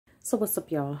So what's up,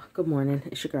 y'all? Good morning.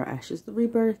 It's your girl Ashes the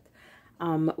Rebirth.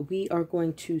 We are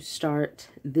going to start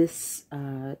this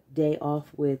day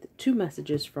off with two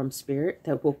messages from Spirit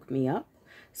that woke me up.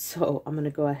 So I'm going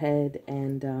to go ahead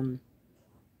and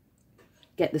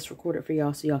get this recorded for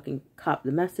y'all so y'all can cop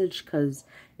the message, because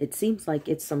it seems like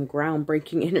it's some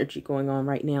groundbreaking energy going on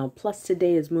right now. Plus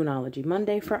today is Moonology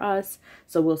Monday for us.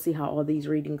 So we'll see how all these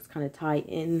readings kind of tie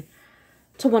in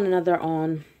to one another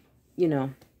on, you know,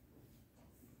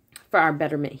 for our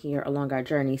betterment here along our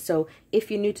journey. So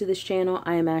if you're new to this channel,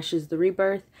 I am Ashes the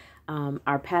Rebirth.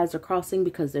 Our paths are crossing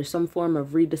because there's some form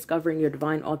of rediscovering your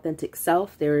divine authentic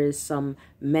self. There is some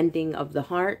mending of the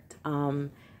heart, a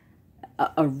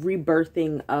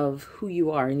rebirthing of who you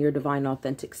are in your divine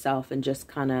authentic self, and just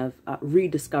kind of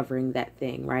rediscovering that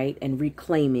thing, right? And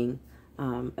reclaiming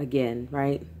again,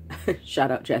 right? Shout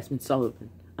out Jasmine Sullivan.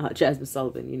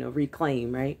 You know,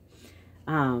 reclaim, right?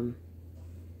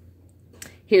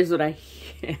 Here's what I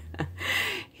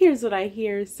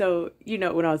hear. So, you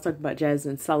know, when I was talking about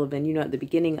Jasmine Sullivan, you know, at the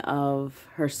beginning of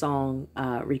her song,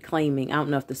 Reclaiming, I don't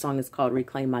know if the song is called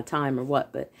Reclaim My Time or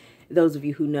what, but those of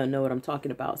you who know what I'm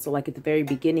talking about. So like at the very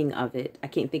beginning of it, I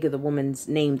can't think of the woman's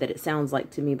name that it sounds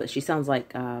like to me, but she sounds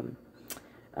like,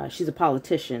 she's a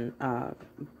politician. I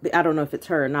don't know if it's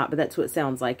her or not, but that's what it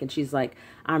sounds like. And she's like,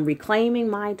 I'm reclaiming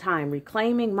my time,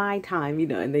 you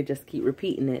know, and they just keep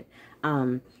repeating it.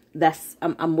 I'm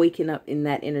waking up in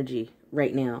that energy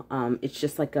right now. It's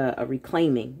just like a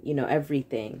reclaiming, you know,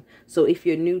 everything. So if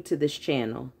you're new to this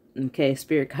channel, okay,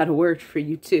 Spirit got a word for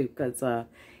you too, because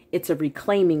it's a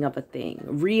reclaiming of a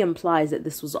thing. Implies that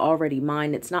this was already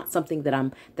mine. It's not something that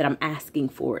I'm asking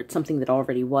for. It's something that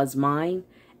already was mine.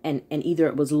 And either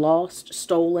it was lost,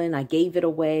 stolen, I gave it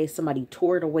away, somebody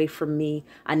tore it away from me.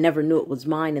 I never knew it was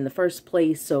mine in the first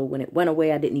place. So when it went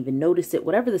away, I didn't even notice it.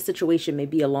 Whatever the situation may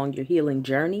be along your healing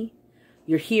journey,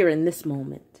 you're here in this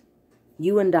moment.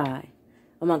 You and I,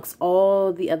 amongst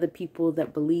all the other people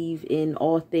that believe in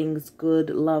all things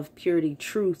good, love, purity,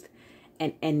 truth,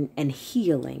 and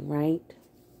healing, right?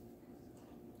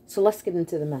 So let's get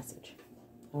into the message,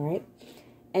 all right?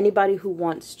 Anybody who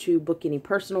wants to book any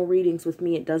personal readings with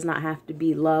me, it does not have to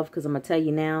be love, because I'm going to tell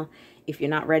you now, if you're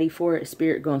not ready for it,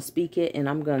 Spirit going to speak it and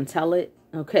I'm going to tell it,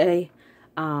 okay?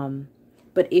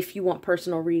 But if you want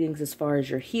personal readings as far as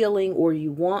your healing, or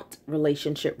you want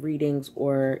relationship readings,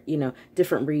 or, you know,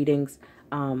 different readings,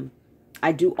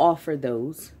 I do offer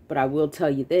those. But I will tell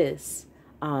you this,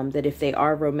 that if they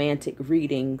are romantic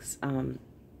readings,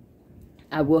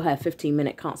 I will have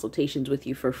 15-minute consultations with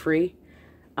you for free.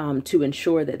 To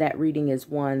ensure that that reading is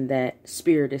one that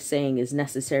Spirit is saying is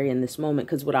necessary in this moment.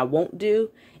 Because what I won't do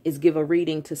is give a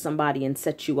reading to somebody and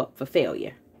set you up for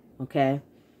failure. Okay?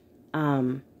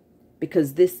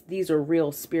 Because these are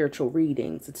real spiritual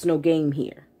readings. It's no game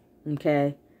here.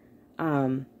 Okay?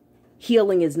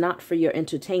 Healing is not for your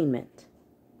entertainment.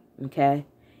 Okay?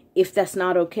 If that's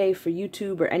not okay for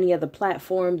YouTube or any other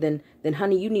platform, then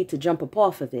honey, you need to jump up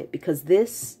off of it. Because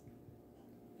this,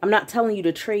 I'm not telling you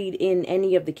to trade in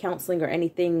any of the counseling or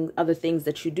anything, other things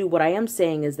that you do. What I am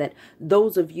saying is that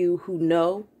those of you who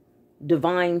know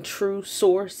divine true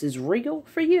source is real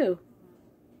for you,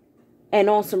 and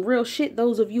on some real shit,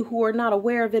 those of you who are not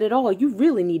aware of it at all, you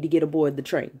really need to get aboard the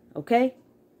train, okay?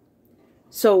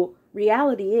 So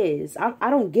reality is, I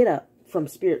don't get up from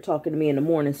Spirit talking to me in the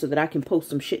morning so that I can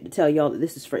post some shit to tell y'all that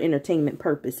this is for entertainment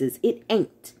purposes. It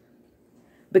ain't.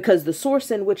 Because the source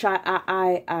in which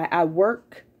I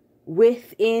work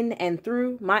with, in, and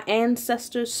through, my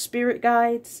ancestors, spirit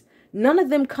guides, none of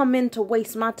them come in to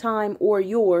waste my time or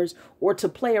yours, or to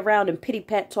play around and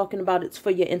pity-pat talking about it's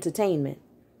for your entertainment.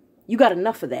 You got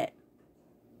enough of that.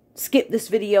 Skip this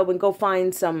video and go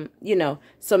find some, you know,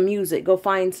 some music. Go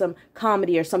find some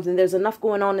comedy or something. There's enough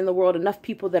going on in the world, enough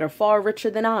people that are far richer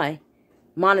than I,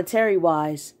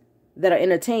 monetary-wise, that'll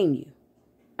entertain you.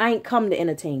 I ain't come to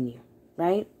entertain you,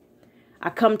 right? I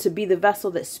come to be the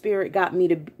vessel that Spirit got me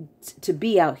to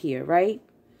be out here, right?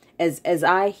 As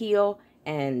I heal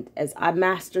and as I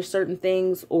master certain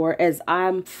things, or as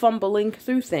I'm fumbling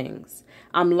through things,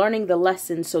 I'm learning the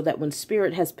lesson so that when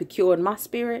Spirit has procured my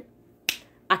spirit,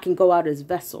 I can go out as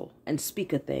vessel and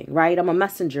speak a thing, right? I'm a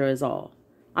messenger is all.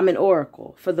 I'm an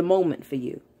oracle for the moment for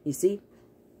you. You see?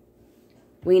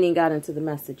 We ain't even got into the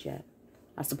message yet.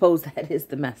 I suppose that is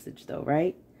the message though,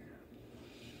 right?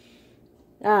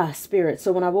 Spirit.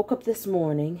 So when I woke up this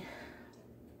morning,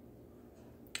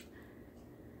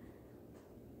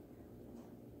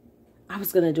 I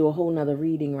was going to do a whole nother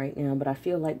reading right now, but I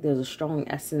feel like there's a strong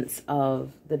essence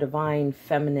of the divine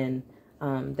feminine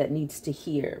that needs to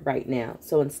hear right now.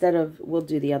 So instead of, we'll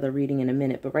do the other reading in a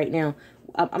minute, but right now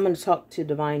I'm going to talk to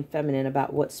Divine Feminine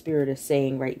about what Spirit is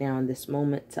saying right now in this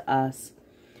moment to us.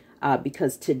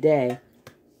 Because today,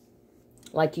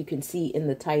 like you can see in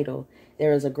the title,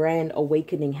 there is a grand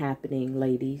awakening happening,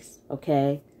 ladies.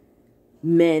 Okay?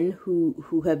 Men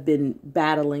who have been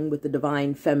battling with the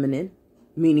Divine Feminine,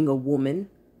 meaning a woman,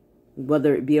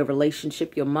 whether it be a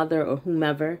relationship, your mother or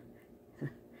whomever.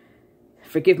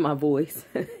 Forgive my voice.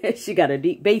 She got a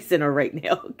deep bass in her right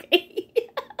now, okay?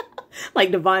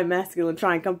 Like Divine Masculine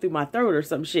trying to come through my throat or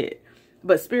some shit.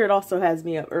 But Spirit also has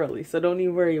me up early, so don't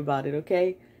even worry about it,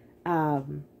 okay?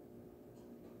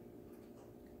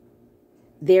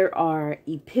 There are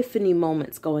epiphany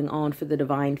moments going on for the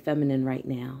Divine Feminine right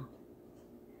now.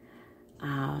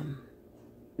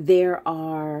 There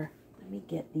are, let me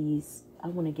get these. I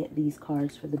want to get these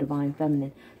cards for the Divine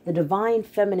Feminine. The Divine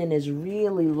Feminine is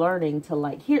really learning to,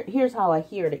 like, here's how I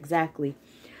hear it exactly.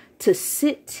 To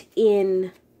sit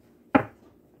in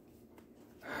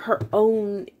her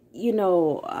own, you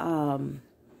know,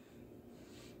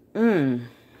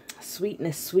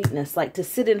 sweetness, like to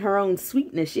sit in her own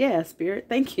sweetness. Yeah, Spirit,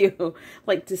 thank you.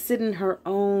 Like to sit in her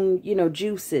own, you know,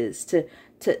 juices, to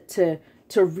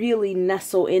really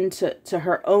nestle into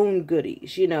her own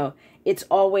goodies, you know. It's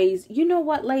always, you know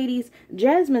what, ladies?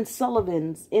 Jasmine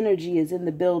Sullivan's energy is in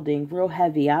the building, real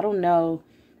heavy. I don't know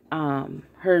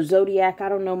her zodiac. I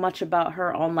don't know much about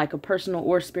her on like a personal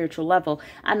or spiritual level.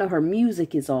 I know her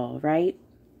music is all, right?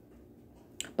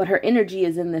 But her energy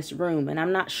is in this room. And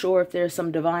I'm not sure if there's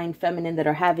some Divine Feminine that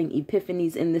are having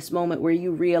epiphanies in this moment where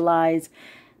you realize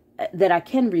that I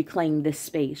can reclaim this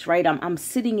space, right? I'm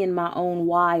sitting in my own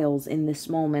wiles in this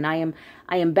moment. I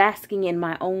am basking in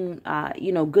my own,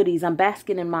 you know, goodies. I'm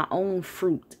basking in my own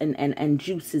fruit and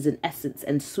juices and essence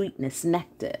and sweetness,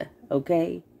 nectar,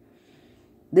 okay?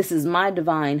 This is my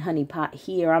divine honey pot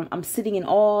here. I'm sitting in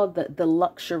all the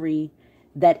luxury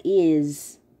that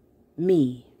is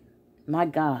me. My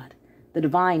God, the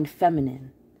Divine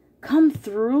Feminine. Come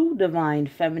through, Divine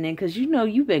Feminine, because you know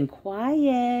you've been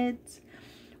quiet.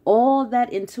 All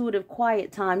that intuitive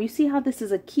quiet time. You see how this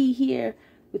is a key here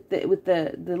with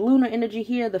the lunar energy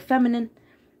here, the feminine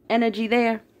energy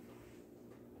there.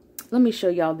 Let me show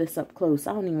y'all this up close.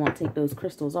 I don't even want to take those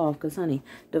crystals off because, honey,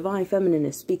 Divine Feminine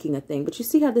is speaking a thing. But you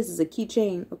see how this is a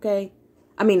keychain, okay?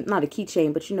 I mean, not a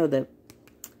keychain, but you know the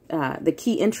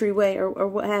key entryway or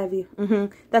what have you.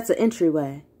 That's an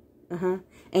entryway.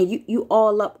 And you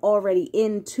all up already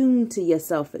in tune to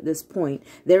yourself at this point.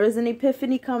 There is an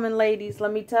epiphany coming, ladies.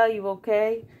 Let me tell you,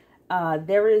 okay?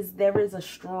 There is a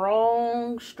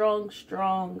strong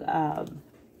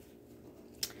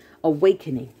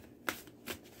awakening.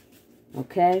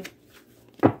 Okay?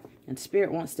 And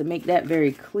Spirit wants to make that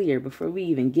very clear before we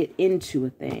even get into a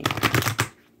thing.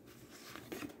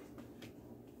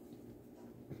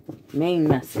 Main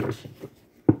message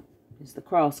is the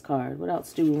cross card. What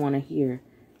else do we want to hear?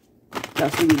 What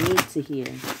else do we need to hear?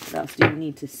 What else do we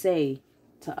need to say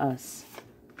to us?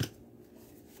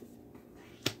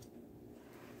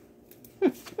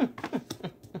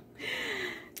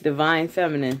 Divine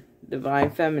Feminine. Divine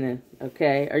Feminine.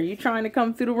 Okay. Are you trying to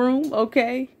come through the room?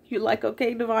 Okay. You're like,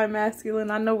 okay, Divine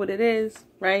Masculine. I know what it is,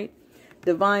 right?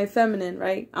 Divine Feminine,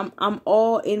 right? I'm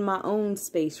all in my own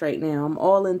space right now. I'm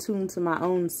all in tune to my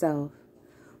own self.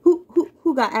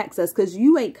 Who got access? Because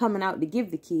you ain't coming out to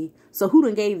give the key. So who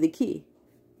done gave the key?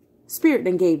 Spirit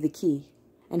done gave the key.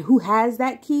 And who has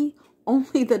that key?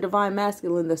 Only the Divine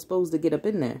Masculine that's supposed to get up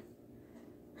in there.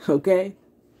 Okay?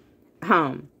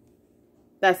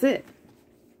 That's it.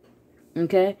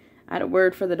 Okay? I had a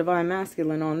word for the Divine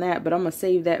Masculine on that, but I'm going to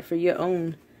save that for your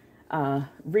own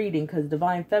reading, because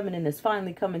Divine Feminine is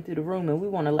finally coming through the room and we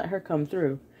want to let her come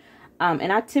through.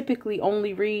 And I typically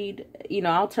only read, you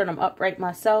know, I'll turn them upright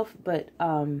myself, but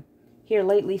here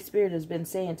lately Spirit has been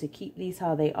saying to keep these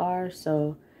how they are.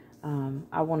 So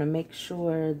I want to make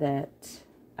sure that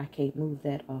I can't move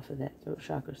that off of that throat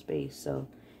chakra space. So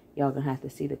y'all gonna have to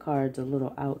see the cards a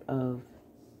little out of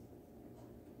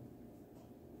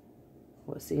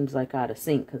what seems like out of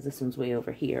sync, because this one's way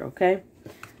over here. Okay,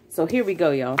 so here we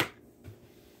go, y'all,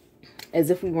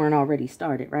 as if we weren't already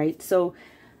started, right? So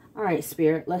all right,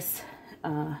 Spirit, let's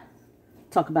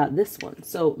talk about this one.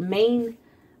 So main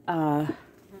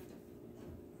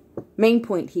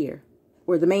point here,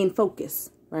 or the main focus,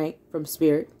 right, from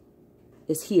Spirit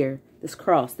is here. This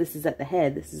cross, this is at the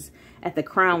head. This is at the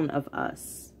crown of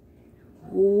us.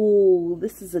 Ooh,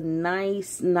 this is a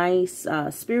nice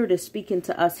Spirit is speaking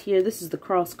to us here. This is the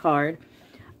cross card.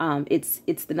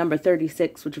 It's the number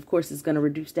 36, which of course is going to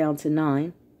reduce down to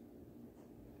 9.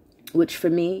 Which for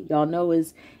me, y'all know,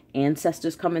 is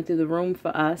ancestors coming through the room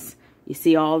for us. You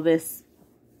see all this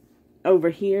over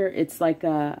here, it's like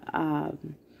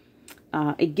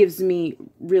it gives me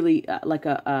really like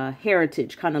a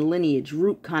heritage kind of lineage,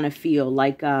 root kind of feel,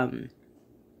 like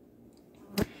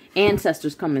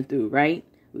ancestors coming through, right?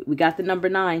 We got the number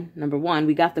 9, number 1.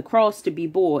 We got the cross to be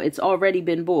bore. It's already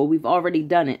been bore. We've already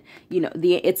done it. You know,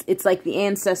 it's like the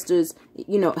ancestors,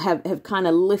 you know, have kind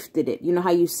of lifted it. You know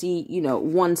how you see, you know,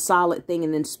 one solid thing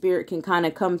and then spirit can kind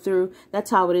of come through.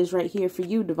 That's how it is right here for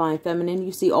you, Divine Feminine.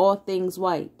 You see all things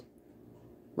white,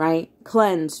 right?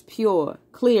 Cleansed, pure,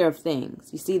 clear of things.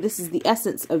 You see, this is the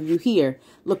essence of you here,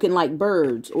 looking like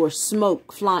birds or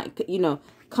smoke flying, you know,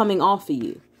 coming off of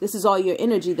you. This is all your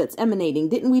energy that's emanating.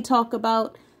 Didn't we talk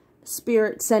about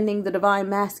spirit sending the divine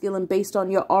masculine based on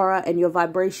your aura and your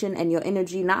vibration and your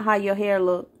energy? Not how your hair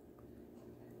look.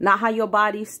 Not how your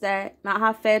body stack. Not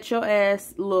how fat your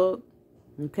ass look.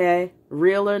 Okay?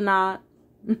 Real or not.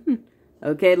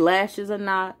 Okay? Lashes or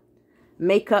not.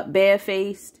 Makeup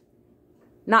barefaced.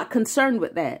 Not concerned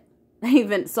with that. I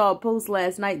even saw a post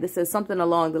last night that says something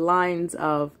along the lines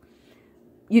of,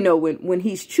 you know, when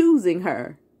he's choosing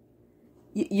her,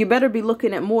 you better be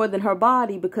looking at more than her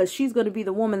body, because she's going to be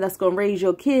the woman that's going to raise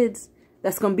your kids.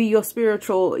 That's going to be your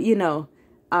spiritual, you know,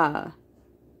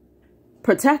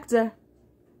 protector.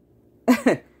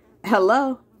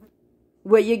 Hello.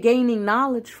 Where you're gaining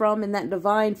knowledge from in that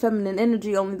divine feminine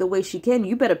energy only the way she can.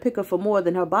 You better pick her for more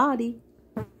than her body.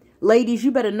 Ladies,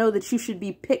 you better know that you should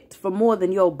be picked for more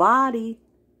than your body.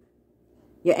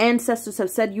 Your ancestors have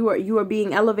said you are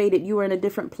being elevated. You are in a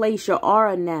different place. Your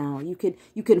aura now. You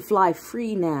can fly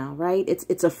free now, right?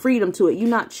 It's a freedom to it. You're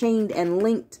not chained and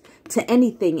linked to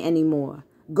anything anymore.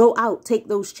 Go out, take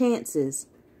those chances.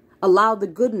 Allow the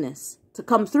goodness to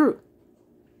come through.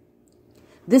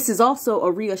 This is also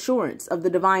a reassurance of the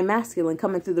divine masculine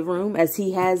coming through the room, as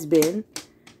he has been,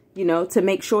 you know, to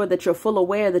make sure that you're full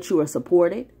aware that you are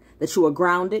supported, that you are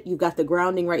grounded. You've got the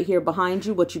grounding right here behind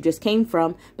you, what you just came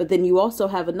from. But then you also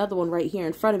have another one right here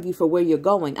in front of you for where you're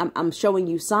going. I'm showing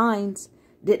you signs.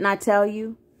 Didn't I tell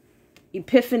you?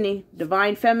 Epiphany,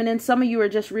 divine feminine. Some of you are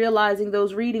just realizing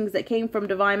those readings that came from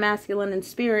divine masculine and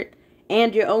spirit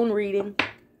and your own reading.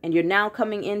 And you're now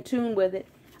coming in tune with it.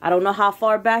 I don't know how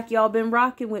far back y'all been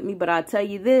rocking with me, but I'll tell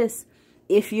you this.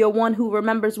 If you're one who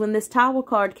remembers when this Tower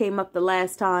card came up the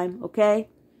last time, okay?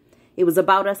 It was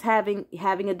about us having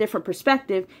a different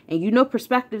perspective. And you know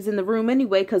perspective's in the room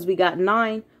anyway, because we got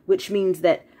 9, which means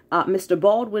that Mr.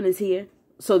 Baldwin is here.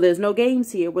 So there's no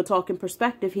games here. We're talking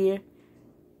perspective here.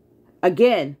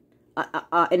 Again,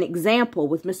 an example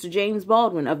with Mr. James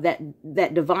Baldwin of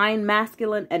that divine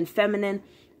masculine and feminine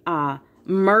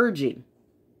merging.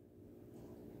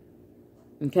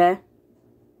 Okay?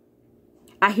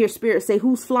 I hear spirit say,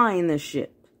 who's flying this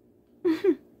ship?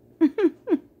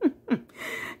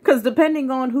 Because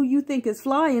depending on who you think is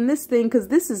flying this thing, because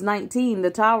this is 19, the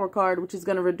Tower card, which is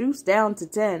going to reduce down to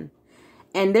 10.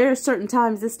 And there are certain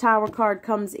times this Tower card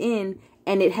comes in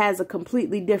and it has a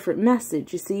completely different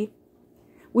message, you see.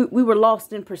 We were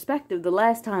lost in perspective the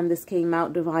last time this came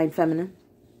out, divine feminine.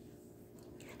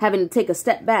 Having to take a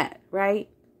step back, right?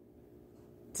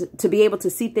 To be able to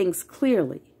see things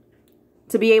clearly.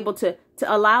 To be able to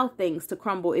allow things to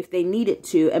crumble if they needed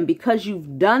to. And because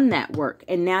you've done that work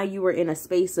and now you are in a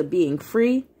space of being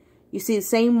free, you see the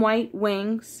same white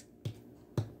wings,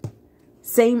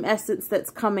 same essence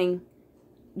that's coming,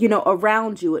 you know,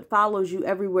 around you. It follows you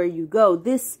everywhere you go.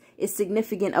 This is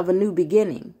significant of a new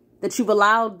beginning, that you've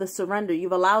allowed the surrender.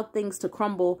 You've allowed things to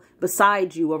crumble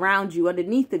beside you, around you,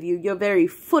 underneath of you, your very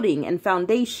footing and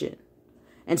foundation.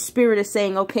 And spirit is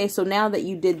saying, okay, so now that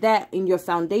you did that in your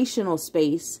foundational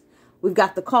space, we've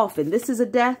got the coffin. This is a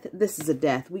death. This is a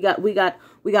death. We got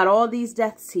all these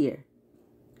deaths here.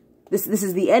 This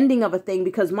is the ending of a thing,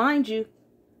 because mind you,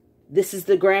 this is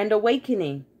the grand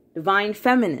awakening, divine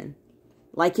feminine,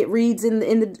 like it reads in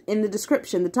the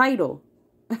description, the title.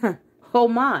 Oh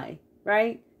my,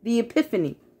 right? The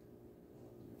Epiphany.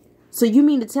 So you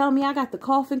mean to tell me I got the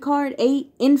coffin card,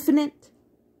 8, infinite?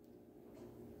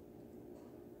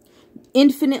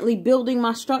 Infinitely building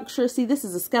my structure. See, this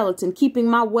is a skeleton. Keeping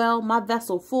my well, my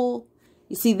vessel full.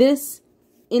 You see this?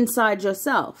 Inside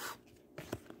yourself.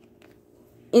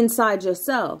 Inside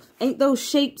yourself. Ain't those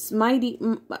shapes mighty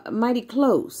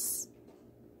close?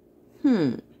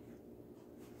 Can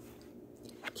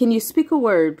you speak a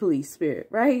word, please, spirit,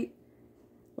 right?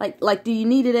 Like, do you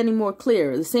need it any more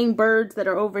clear? The same birds that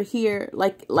are over here,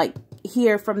 like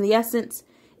here from the essence,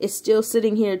 is still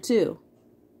sitting here too.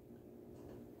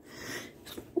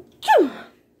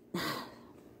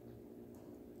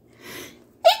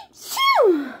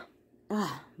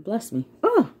 Bless me.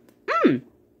 Oh,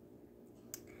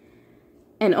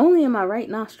 And only in my right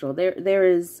nostril. There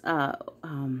is,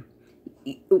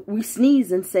 we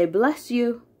sneeze and say, bless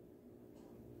you.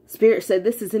 Spirit said,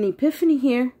 this is an epiphany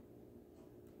here.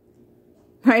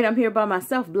 Right? I'm here by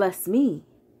myself. Bless me.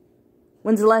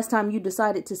 When's the last time you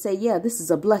decided to say, yeah, this is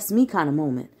a bless me kind of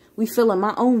moment? We filling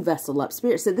my own vessel up.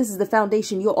 Spirit said, this is the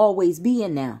foundation you'll always be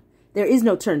in now. There is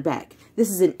no turn back. This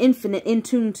is an infinite in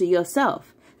tune to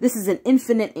yourself. This is an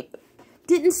infinite.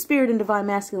 Didn't Spirit and Divine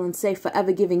Masculine say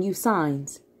forever giving you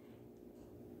signs?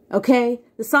 Okay?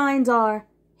 The signs are,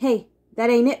 hey, that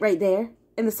ain't it right there.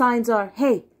 And the signs are,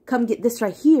 hey, come get this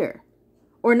right here.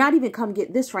 Or not even come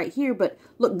get this right here, but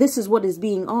look, this is what is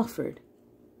being offered.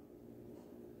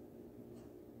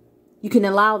 You can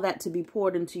allow that to be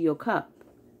poured into your cup.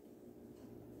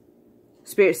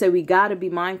 Spirit said we got to be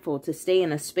mindful to stay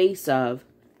in a space of,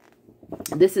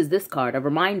 this is this card, a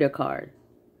reminder card,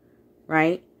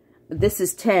 right? This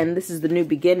is 10. This is the new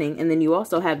beginning. And then you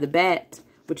also have the bat,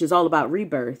 which is all about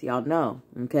rebirth. Y'all know.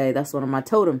 Okay. That's one of my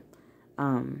totem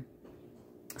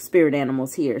spirit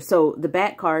animals here. So the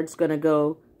bat card's going to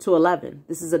go to 11.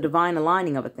 This is a divine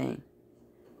aligning of a thing.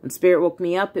 When Spirit woke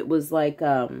me up, it was like,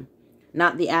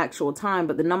 not the actual time,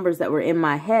 but the numbers that were in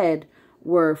my head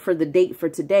were for the date for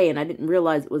today. And I didn't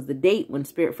realize it was the date when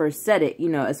Spirit first said it, you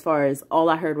know, as far as all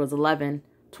I heard was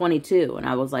 11/22. And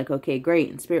I was like, okay, great.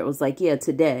 And Spirit was like, yeah,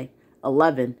 today,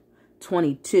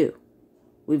 11/22.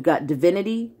 We've got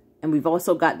divinity, and we've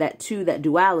also got that two, that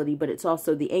duality, but it's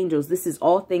also the angels. This is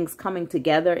all things coming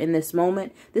together in this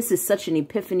moment. This is such an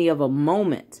epiphany of a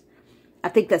moment. I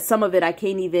think that some of it I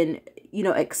can't even, you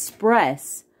know,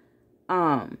 express.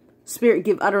 Spirit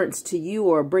give utterance to you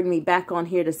or bring me back on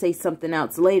here to say something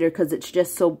else later, because it's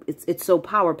just so, it's so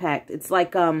power packed. It's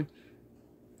like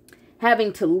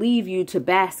having to leave you to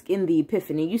bask in the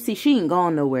epiphany. You see, she ain't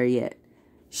gone nowhere yet.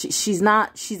 She's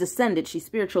ascended. She's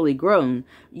spiritually grown.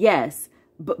 Yes,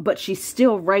 but she's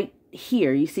still right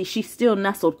here. You see, she's still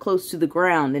nestled close to the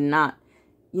ground and not,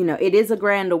 you know, it is a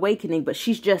grand awakening, but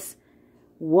she's just,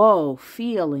 whoa,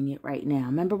 feeling it right now.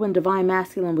 Remember when Divine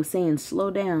Masculine was saying,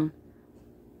 slow down.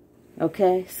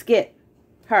 Okay, skip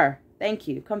her. Thank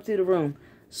you. Come through the room.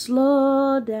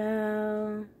 Slow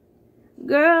down.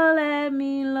 Girl, let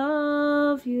me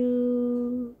love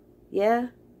you. Yeah.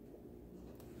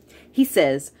 He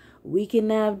says, we can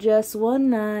have just one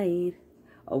night,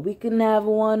 or we can have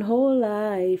one whole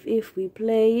life if we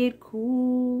play it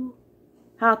cool.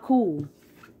 How cool?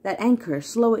 That anchor,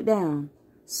 slow it down.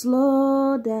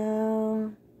 Slow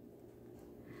down.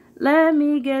 Let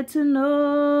me get to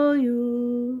know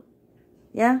you.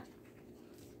 Yeah?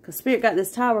 Because Spirit got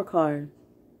this Tower card.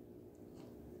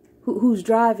 Who's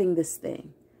driving this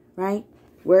thing, right?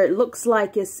 Where it looks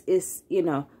like it's you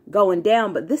know, going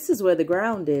down, but this is where the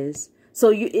ground is.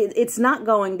 So it's not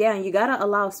going down. You got to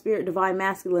allow Spirit, Divine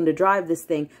Masculine to drive this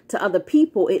thing. To other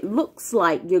people, it looks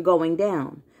like you're going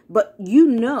down. But you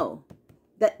know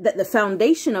that the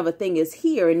foundation of a thing is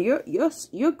here, and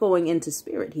you're going into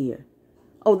Spirit here.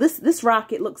 Oh, this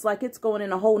rocket looks like it's going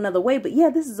in a whole nother way. But yeah,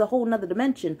 this is a whole nother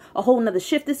dimension, a whole nother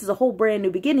shift. This is a whole brand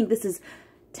new beginning. This is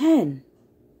 10,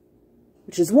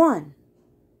 which is 1,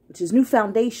 which is new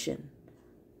foundation,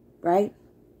 right?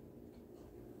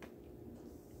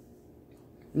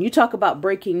 When you talk about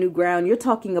breaking new ground, you're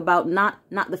talking about not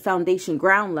the foundation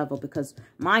ground level, because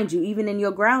mind you, even in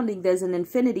your grounding, there's an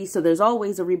infinity. So there's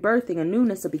always a rebirthing, a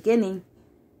newness, a beginning.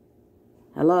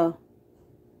 Hello,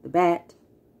 the bat.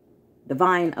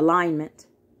 Divine alignment.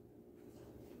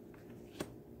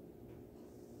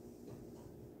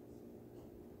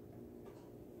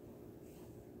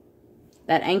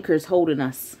 That anchor's holding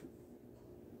us.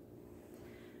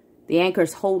 The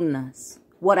anchor's holding us.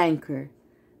 What anchor?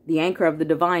 The anchor of the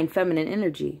divine feminine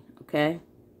energy. Okay.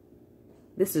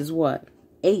 This is what?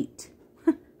 8.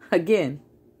 Again.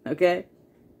 Okay.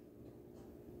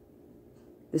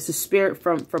 This is Spirit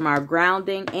from our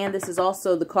grounding. And this is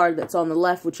also the card that's on the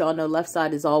left, which y'all know left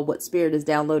side is all what Spirit is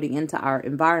downloading into our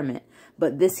environment.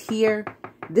 But this here,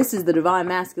 this is the Divine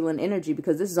Masculine energy,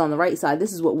 because this is on the right side.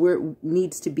 This is what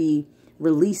needs to be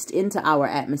released into our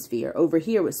atmosphere. Over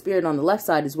here with Spirit on the left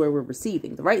side is where we're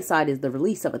receiving. The right side is the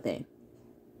release of a thing.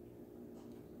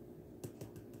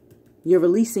 You're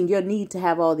releasing your need to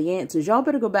have all the answers. Y'all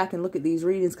better go back and look at these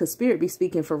readings, because Spirit be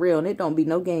speaking for real, and it don't be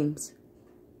no games.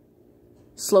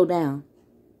 Slow down.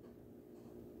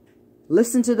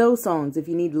 Listen to those songs if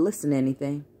you need to listen to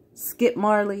anything. Skip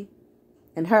Marley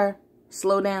and her.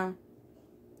 Slow down.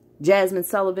 Jasmine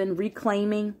Sullivan,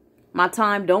 Reclaiming My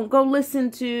Time. Don't go listen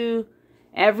to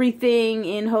everything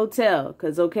in Hotel.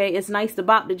 Because, okay, it's nice to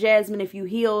bop to Jasmine if you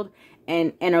healed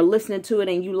and are listening to it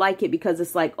and you like it, because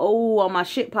it's like, oh, on my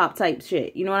shit pop type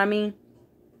shit. You know what I mean?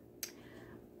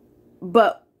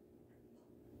 But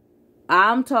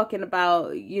I'm talking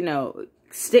about, you know,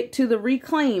 stick to the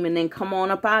reclaim and then come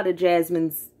on up out of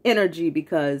Jasmine's energy,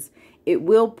 because it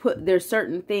will put, there's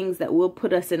certain things that will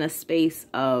put us in a space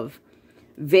of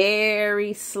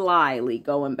very slyly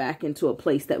going back into a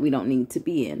place that we don't need to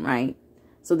be in, right?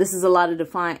 So this is a lot of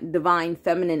divine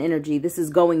feminine energy. This is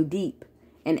going deep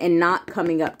and not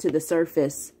coming up to the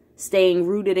surface, staying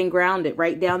rooted and grounded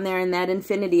right down there in that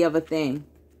infinity of a thing.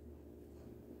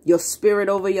 Your spirit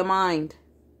over your mind.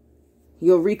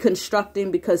 You're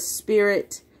reconstructing, because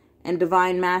spirit and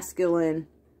divine masculine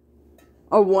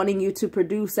are wanting you to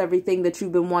produce everything that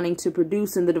you've been wanting to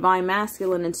produce. And the divine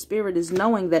masculine and spirit is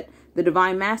knowing that the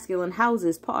divine masculine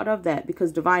houses part of that,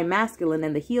 because divine masculine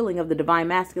and the healing of the divine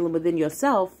masculine within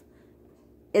yourself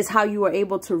is how you are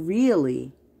able to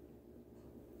really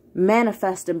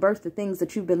manifest and birth the things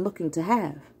that you've been looking to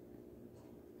have.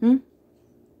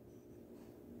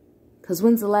 Because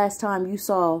when's the last time you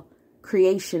saw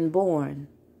creation born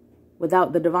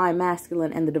without the divine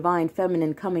masculine and the divine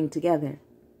feminine coming together?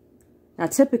 Now,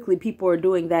 typically people are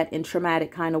doing that in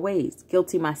traumatic kind of ways.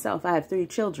 Guilty myself. I have 3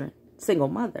 children, single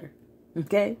mother.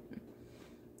 Okay.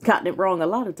 Gotten it wrong a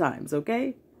lot of times.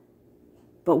 Okay.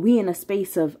 But we in a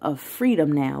space of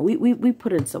freedom now. We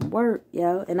put in some work,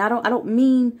 yo. And I don't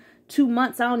mean 2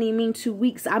 months. I don't even mean 2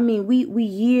 weeks. I mean, we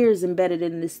years embedded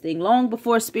in this thing, long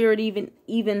before spirit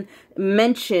even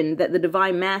mentioned that the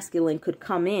divine masculine could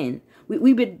come in.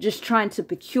 We've been just trying to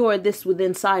procure this within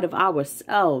inside of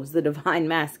ourselves, the divine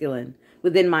masculine,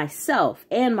 within myself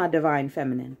and my divine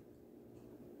feminine.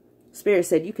 Spirit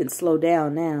said, you can slow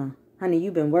down now. Honey,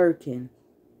 you've been working.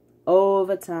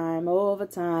 Overtime,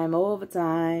 overtime,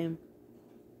 overtime.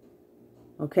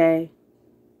 Okay?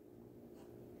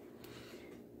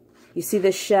 You see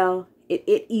this shell?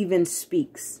 It even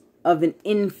speaks of an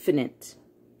infinite.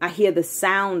 I hear the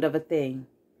sound of a thing.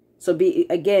 So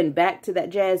again, back to that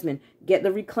Jasmine. Get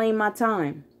the reclaim my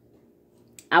time.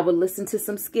 I would listen to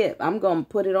some Skip. I'm going to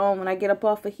put it on when I get up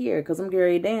off of here, because I'm getting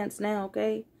ready to dance now,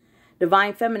 okay?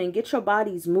 Divine feminine, get your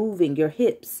bodies moving, your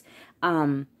hips.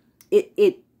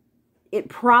 It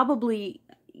probably,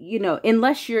 you know,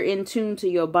 unless you're in tune to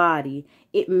your body,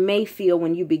 it may feel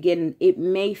when you begin, it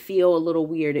may feel a little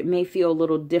weird. It may feel a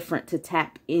little different to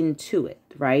tap into it,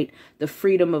 right? The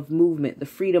freedom of movement, the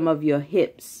freedom of your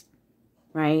hips,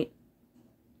 right?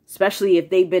 Especially if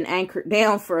they've been anchored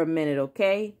down for a minute,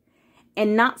 okay?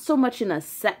 And not so much in a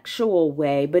sexual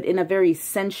way, but in a very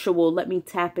sensual, let me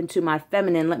tap into my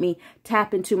feminine, let me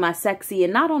tap into my sexy,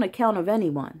 and not on account of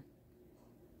anyone.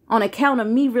 On account of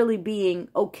me really being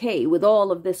okay with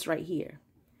all of this right here.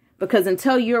 Because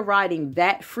until you're riding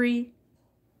that free,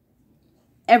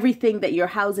 everything that you're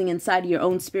housing inside of your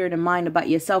own spirit and mind about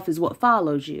yourself is what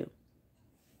follows you.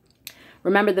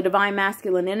 Remember, the divine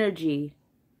masculine energy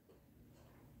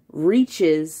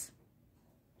reaches,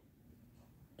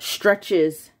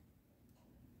 stretches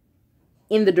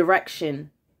in the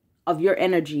direction of your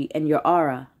energy and your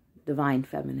aura, divine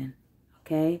feminine.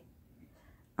 Okay?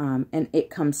 And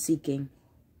it comes seeking.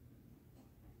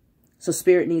 So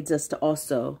spirit needs us to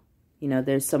also, you know,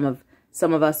 there's some of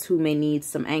us who may need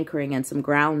some anchoring and some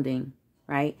grounding,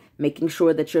 right? Making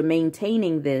sure that you're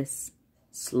maintaining this.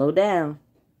 Slow down.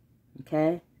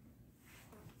 Okay?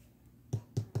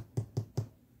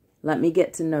 Let me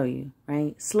get to know you,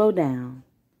 right? Slow down.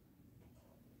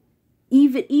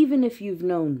 Even if you've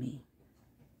known me.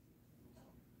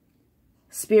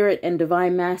 Spirit and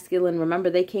divine masculine, remember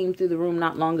they came through the room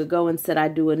not long ago and said, I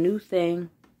do a new thing.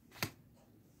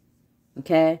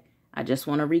 Okay? I just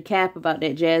want to recap about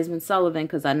that Jasmine Sullivan,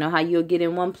 because I know how you'll get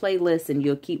in one playlist and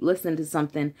you'll keep listening to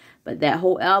something, but that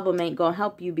whole album ain't going to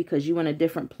help you because you're in a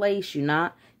different place. You're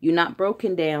not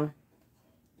broken down.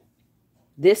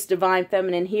 This divine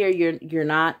feminine here, you're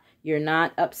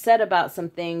not upset about some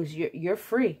things. You're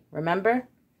free. Remember?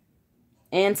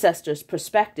 Ancestors,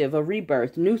 perspective, a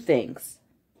rebirth, new things.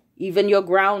 Even your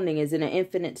grounding is in an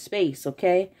infinite space,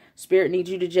 okay? Spirit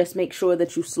needs you to just make sure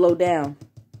that you slow down.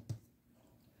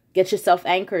 Get yourself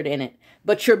anchored in it.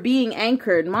 But you're being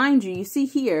anchored. Mind you, you see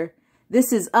here,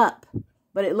 this is up.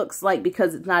 But it looks like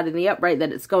because it's not in the upright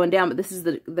that it's going down. But this is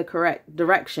the correct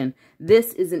direction.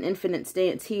 This is an infinite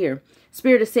stance here.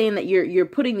 Spirit is saying that you're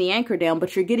putting the anchor down,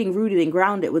 but you're getting rooted and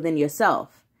grounded within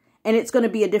yourself. And it's going to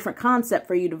be a different concept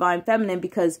for you, divine feminine,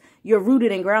 because you're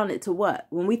rooted and grounded to what?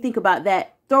 When we think about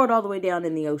that, throw it all the way down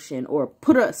in the ocean or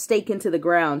put a stake into the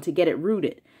ground to get it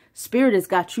rooted. Spirit has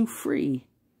got you free.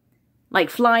 Like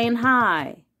flying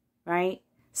high, right?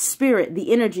 Spirit,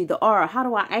 the energy, the aura. How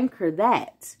do I anchor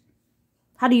that?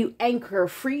 How do you anchor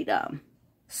freedom?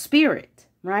 Spirit,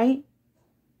 right?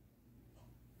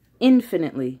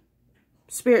 Infinitely.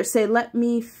 Spirit say, let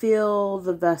me fill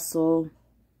the vessel.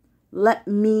 Let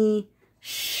me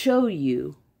show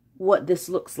you what this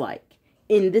looks like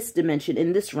in this dimension,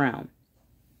 in this realm,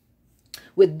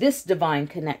 with this divine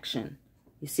connection,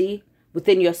 you see,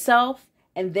 within yourself,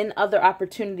 and then other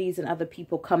opportunities and other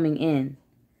people coming in.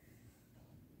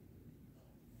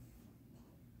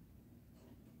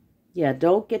 Yeah,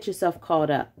 don't get yourself caught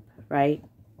up, right?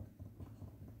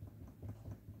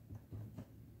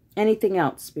 Anything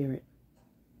else, Spirit?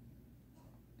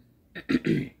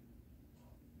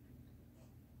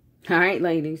 All right,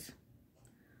 ladies.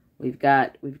 We've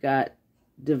got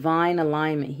divine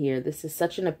alignment here. This is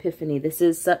such an epiphany. This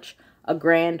is such a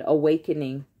grand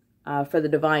awakening for the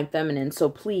divine feminine. So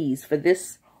please, for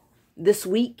this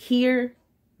week here,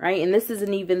 right? And this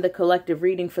isn't even the collective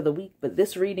reading for the week, but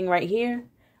this reading right here,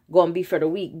 going to be for the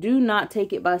week. Do not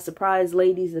take it by surprise,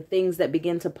 ladies, the things that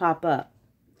begin to pop up.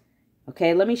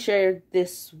 Okay, let me share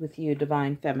this with you,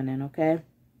 divine feminine, okay?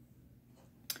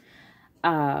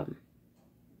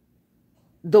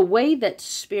 The way that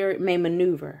Spirit may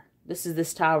maneuver, this is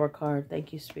this Tower card,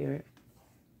 thank you, Spirit,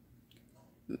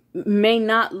 may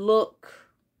not look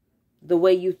the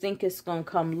way you think it's going to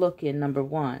come looking, number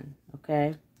one,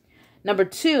 okay? Number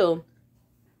two,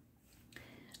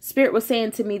 Spirit was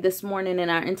saying to me this morning in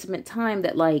our intimate time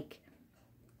that, like,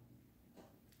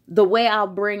 the way I'll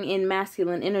bring in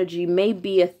masculine energy may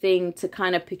be a thing to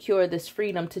kind of procure this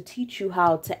freedom, to teach you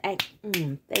how to act.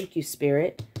 Thank you,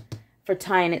 Spirit, for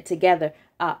tying it together,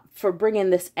 for bringing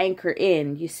this anchor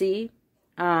in, you see?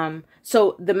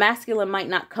 So the masculine might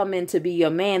not come in to be your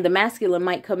man. The masculine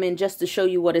might come in just to show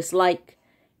you what it's like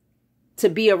to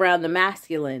be around the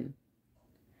masculine.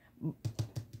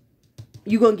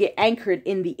 You're going to get anchored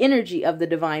in the energy of the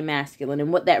divine masculine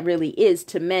and what that really is,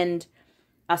 to mend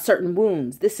certain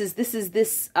wounds. This is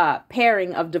this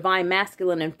pairing of divine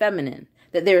masculine and feminine,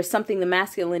 that there is something the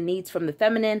masculine needs from the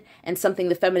feminine and something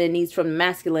the feminine needs from the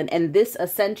masculine. And this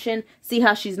ascension, see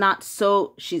how she's not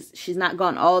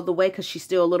gone all the way, because she's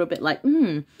still a little bit like,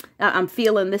 I'm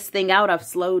feeling this thing out. I've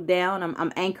slowed down.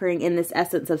 I'm anchoring in this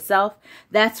essence of self.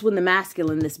 That's when the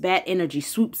masculine, this bad energy,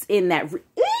 swoops in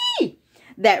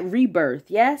that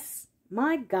rebirth. Yes,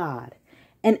 my God.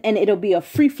 And it'll be a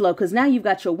free flow, because now you've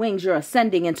got your wings, you're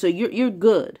ascending, and so you're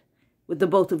good with the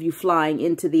both of you flying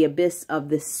into the abyss of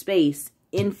this space,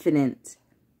 infinite,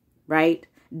 right?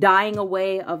 Dying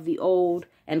away of the old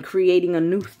and creating a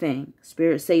new thing.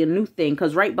 Spirit say a new thing,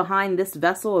 because right behind this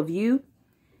vessel of you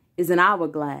is an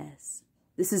hourglass.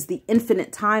 This is the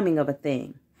infinite timing of a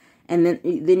thing. And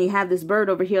then you have this bird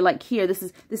over here, like here. This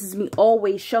is me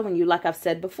always showing you, like I've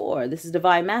said before. This is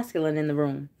divine masculine in the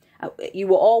room. You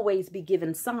will always be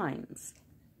given signs.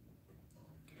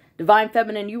 Divine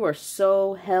feminine, you are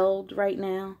so held right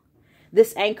now.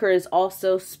 This anchor is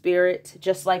also Spirit,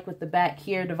 just like with the back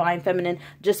here, divine feminine,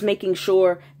 just making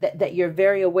sure that you're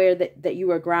very aware that you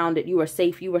are grounded, you are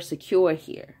safe, you are secure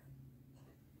here.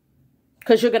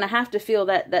 Because you're going to have to feel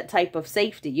that type of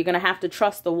safety. You're going to have to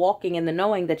trust the walking and the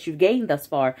knowing that you've gained thus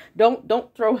far.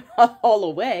 Don't throw it all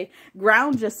away.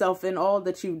 Ground yourself in all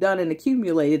that you've done and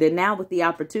accumulated. And now with the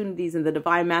opportunities and the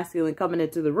divine masculine coming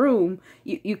into the room,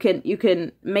 you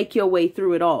can make your way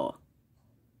through it all.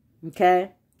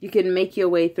 Okay? You can make your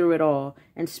way through it all.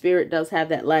 And Spirit does have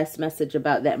that last message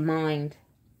about that mind.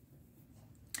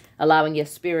 Allowing your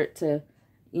spirit to,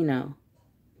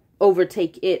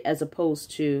 overtake it as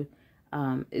opposed to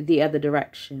the other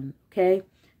direction. Okay,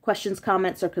 questions,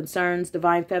 comments, or concerns,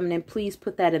 divine feminine, please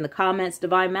put that in the comments.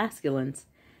 Divine masculines,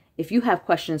 if you have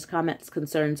questions, comments,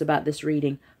 concerns about this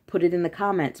reading, put it in the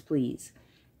comments, please.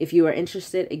 If you are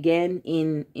interested again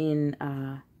in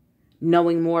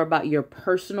knowing more about your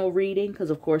personal reading, because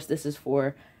of course this is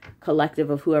for collective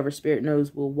of whoever Spirit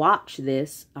knows will watch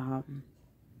this,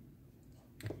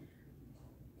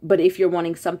 but if you're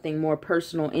wanting something more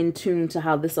personal, in tune to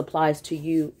how this applies to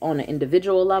you on an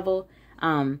individual level,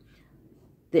 the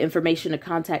information to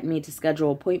contact me to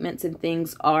schedule appointments and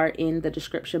things are in the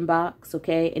description box,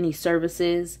 okay? Any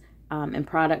services and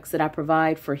products that I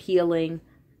provide for healing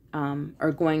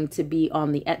are going to be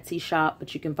on the Etsy shop,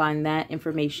 but you can find that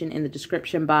information in the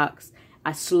description box.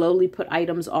 I slowly put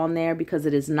items on there because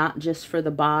it is not just for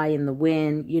the buy and the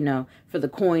win, for the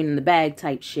coin and the bag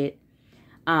type shit.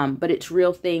 But it's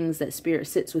real things that Spirit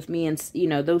sits with me, and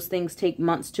those things take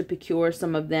months to procure.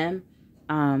 Some of them,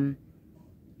 I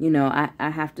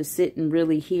have to sit and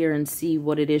really hear and see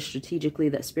what it is strategically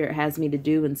that Spirit has me to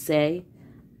do and say.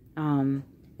 And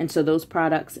so those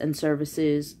products and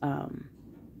services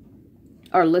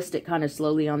are listed kind of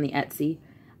slowly on the Etsy.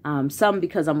 Some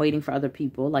because I'm waiting for other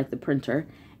people, like the printer,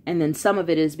 And then some of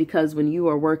it is because when you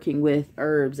are working with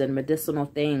herbs and medicinal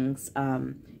things,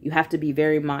 you have to be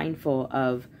very mindful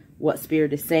of what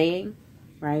Spirit is saying,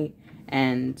 right?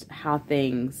 And how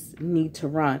things need to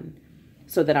run,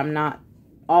 so that I'm not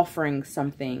offering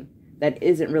something that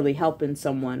isn't really helping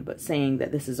someone, but saying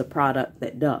that this is a product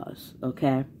that does,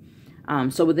 okay?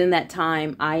 So within that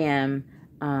time, I am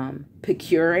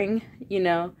procuring,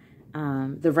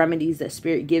 the remedies that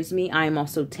Spirit gives me. I am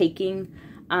also taking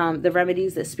the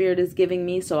remedies that Spirit is giving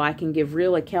me, so I can give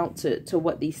real account to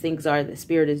what these things are that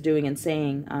Spirit is doing and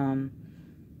saying,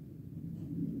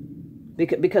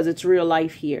 because it's real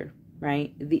life here,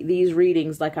 right? These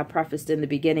readings, like I prefaced in the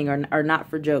beginning, are not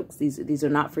for jokes. These are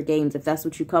not for games. If that's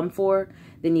what you come for,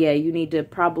 then yeah, you need to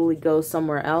probably go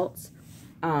somewhere else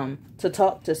to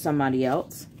talk to somebody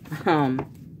else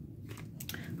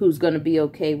who's going to be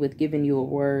okay with giving you a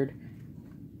word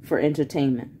for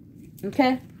entertainment.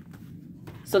 Okay?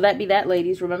 So that be that,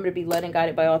 ladies. Remember to be led and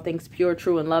guided by all things pure,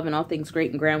 true, and love, and all things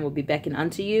great and grand will be beckoned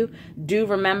unto you. Do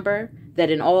remember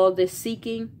that in all this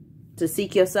seeking, to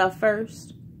seek yourself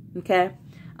first. Okay?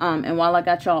 And while I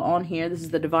got y'all on here, this is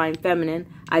the Divine Feminine.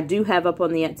 I do have up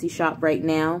on the Etsy shop right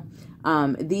now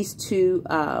these two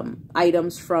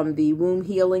items from the womb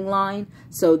healing line.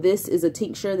 So this is a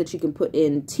tincture that you can put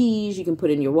in teas, you can put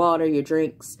in your water, your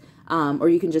drinks, or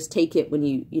you can just take it when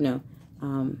you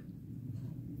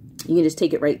can just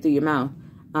take it right through your mouth.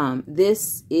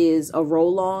 This is a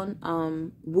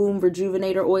roll-on womb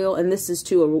rejuvenator oil, and this is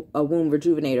too a womb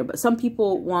rejuvenator. But some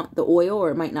people want the oil,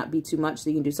 or it might not be too much, so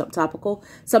you can do something topical.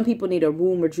 Some people need a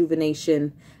womb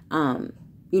rejuvenation,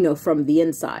 from the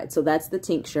inside. So that's the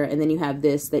tincture, and then you have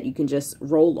this that you can just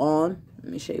roll on.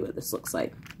 Let me show you what this looks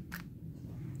like.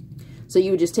 So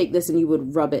you would just take this and you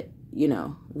would rub it,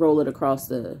 roll it across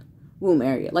the womb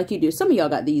area like you do. Some of y'all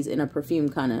got these in a perfume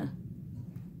kind of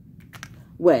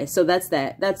way. So that's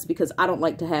that. That's because I don't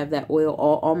like to have that oil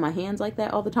all on my hands like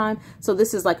that all the time. So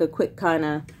this is like a quick kind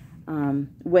of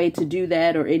way to do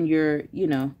that, or in your,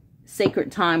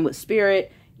 sacred time with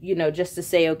Spirit, just to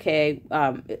say, okay,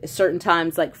 certain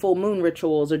times like full moon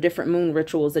rituals or different moon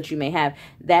rituals that you may have,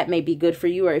 that may be good for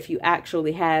you. Or if you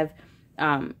actually have,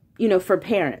 for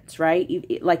parents,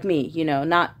 right? Like me,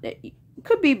 not, it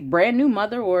could be brand new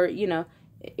mother, or,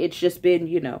 it's just been,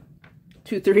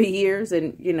 2-3 years,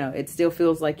 and it still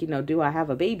feels like, do I have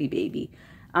a baby?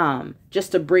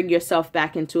 Just to bring yourself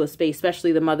back into a space,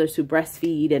 especially the mothers who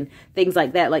breastfeed and things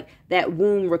like that, like that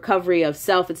womb recovery of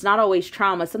self. It's not always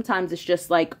trauma. Sometimes it's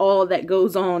just like all that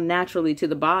goes on naturally to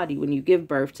the body when you give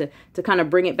birth, to kind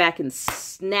of bring it back and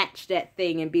snatch that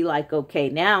thing and be like, okay,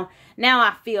 now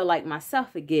I feel like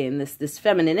myself again, this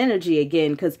feminine energy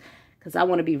again, because I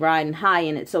want to be riding high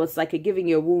in it. So it's like giving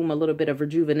your womb a little bit of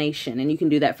rejuvenation. And you can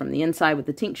do that from the inside with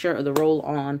the tincture or the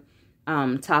roll-on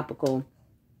topical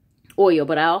oil.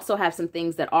 But I also have some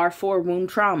things that are for womb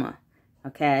trauma,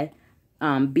 okay?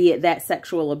 Be it that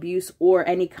sexual abuse or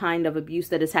any kind of abuse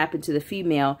that has happened to the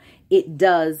female, it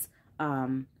does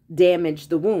damage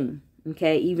the womb,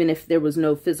 okay? Even if there was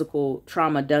no physical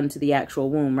trauma done to the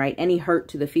actual womb, right? Any hurt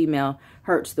to the female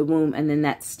hurts the womb, and then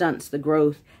that stunts the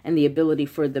growth and the ability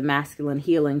for the masculine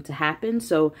healing to happen.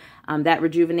 So that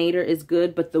rejuvenator is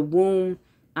good, but the womb,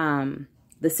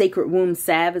 the sacred womb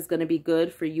salve is going to be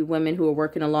good for you women who are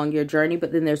working along your journey.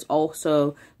 But then there's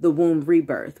also the womb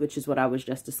rebirth, which is what I was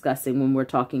just discussing when we're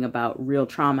talking about real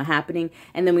trauma happening.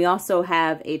 And then we also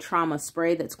have a trauma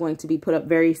spray that's going to be put up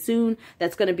very soon.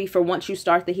 That's going to be for once you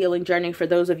start the healing journey, for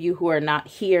those of you who are not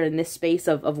here in this space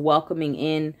of welcoming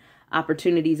in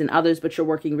opportunities in others, but you're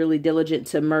working really diligent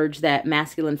to merge that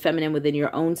masculine feminine within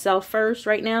your own self first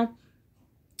right now.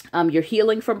 You're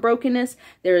healing from brokenness.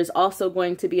 There is also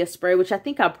going to be a spray, which I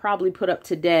think I'll probably put up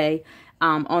today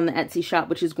on the Etsy shop,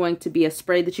 which is going to be a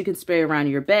spray that you can spray around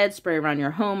your bed, spray around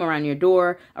your home, around your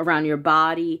door, around your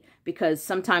body. Because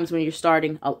sometimes when you're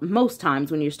starting, most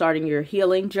times when you're starting your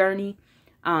healing journey,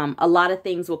 a lot of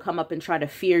things will come up and try to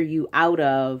fear you out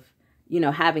of,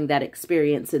 having that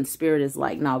experience. And Spirit is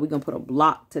like, nah, we're going to put a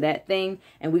block to that thing,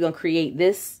 and we're going to create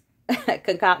this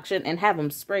concoction and have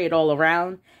them spray it all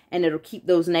around. And it'll keep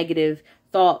those negative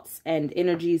thoughts and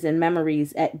energies and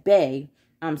memories at bay,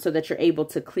 so that you're able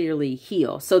to clearly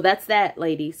heal. So that's that,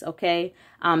 ladies, okay?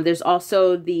 There's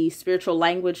also the spiritual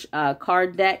language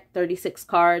card deck, 36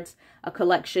 cards, a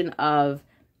collection of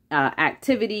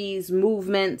activities,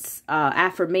 movements,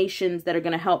 affirmations that are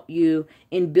going to help you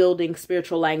in building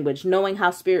spiritual language. Knowing how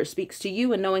Spirit speaks to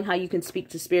you and knowing how you can speak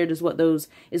to Spirit is what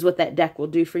that deck will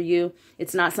do for you.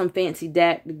 It's not some fancy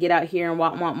deck to get out here and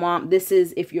womp. This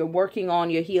is, if you're working on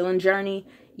your healing journey,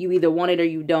 you either want it or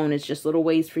you don't. It's just little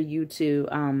ways for you to,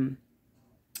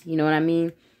 you know what I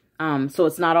mean? So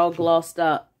it's not all glossed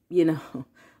up, you know,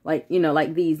 like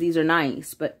these are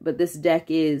nice, but this deck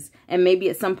is, and maybe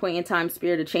at some point in time,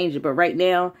 Spirit to change it. But right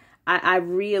now, I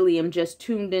really am just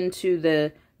tuned into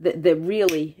the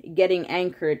really getting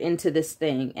anchored into this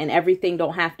thing, and everything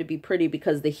don't have to be pretty,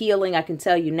 because the healing, I can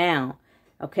tell you now,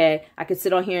 okay, I could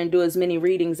sit on here and do as many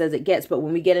readings as it gets, but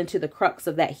when we get into the crux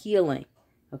of that healing,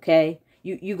 okay,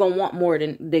 you gonna want more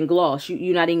than gloss.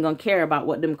 You're not even gonna care about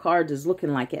what them cards is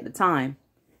looking like at the time.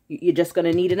 You're just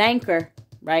gonna need an anchor,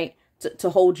 right, to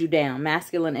hold you down.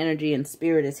 Masculine energy and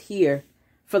Spirit is here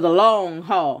for the long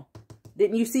haul.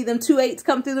 Didn't you see them 2 8s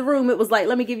come through the room? It was like,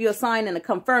 let me give you a sign and to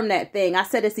confirm that thing. I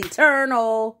said it's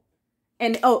eternal.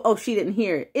 And, oh, she didn't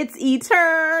hear it. It's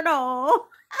eternal.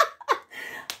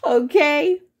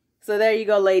 Okay. So there you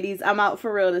go, ladies. I'm out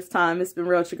for real this time. It's been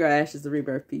real. Sugar Ash is the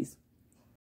Rebirth. Peace.